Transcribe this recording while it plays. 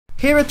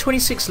Here are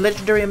 26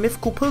 legendary and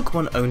mythical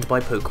Pokemon owned by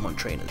Pokemon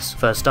trainers.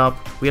 First up,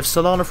 we have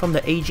Solana from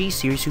the AG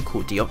series who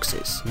caught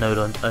Deoxys,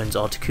 Noland owns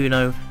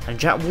Articuno, and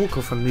Jack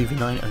Walker from Movie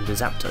 9 owned the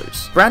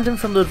Zapdos. Brandon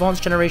from the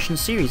Advanced Generation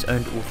series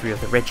owned all 3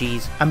 of the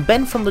Reggies, and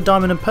Ben from the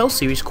Diamond and Pearl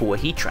series caught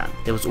a Heatran.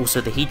 There was also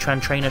the Heatran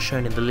trainer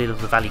shown in the Lily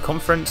of the Valley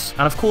conference,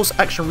 and of course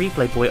Action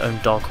Replay Boy owned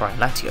Darkrai and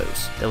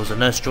Latios. There was a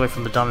Nurse Joy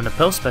from the Diamond and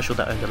Pearl special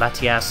that owned the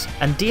Latias,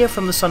 and Dia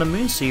from the Sun and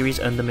Moon series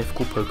owned the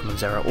mythical Pokemon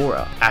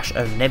Zeraora. Ash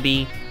owned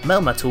Nebby,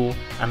 Melmetal,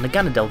 and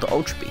Naganadel the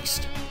Ultra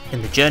Beast.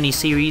 In the Journey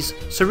series,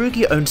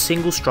 Tsurugi owned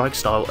Single Strike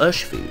style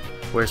Urshifu,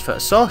 whereas for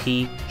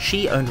Asahi,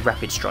 she owned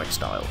Rapid Strike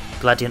style.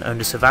 Gladion owned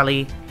a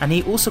Savali, and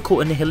he also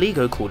caught a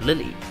Nihilego called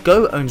Lily.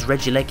 Go owns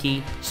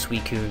Regieleki,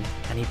 Suicune,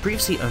 and he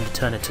previously owned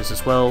Eternatus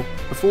as well,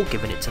 before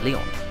giving it to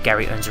Leon.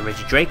 Gary owns a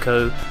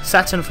Regidraco,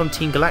 Saturn from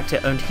Team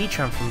Galactic owned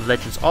Heatran from the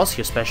Legends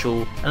Arceus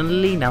special, and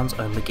Lily Noun's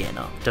owned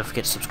Magearna. Don't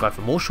forget to subscribe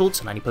for more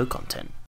shorts and Anipoke content.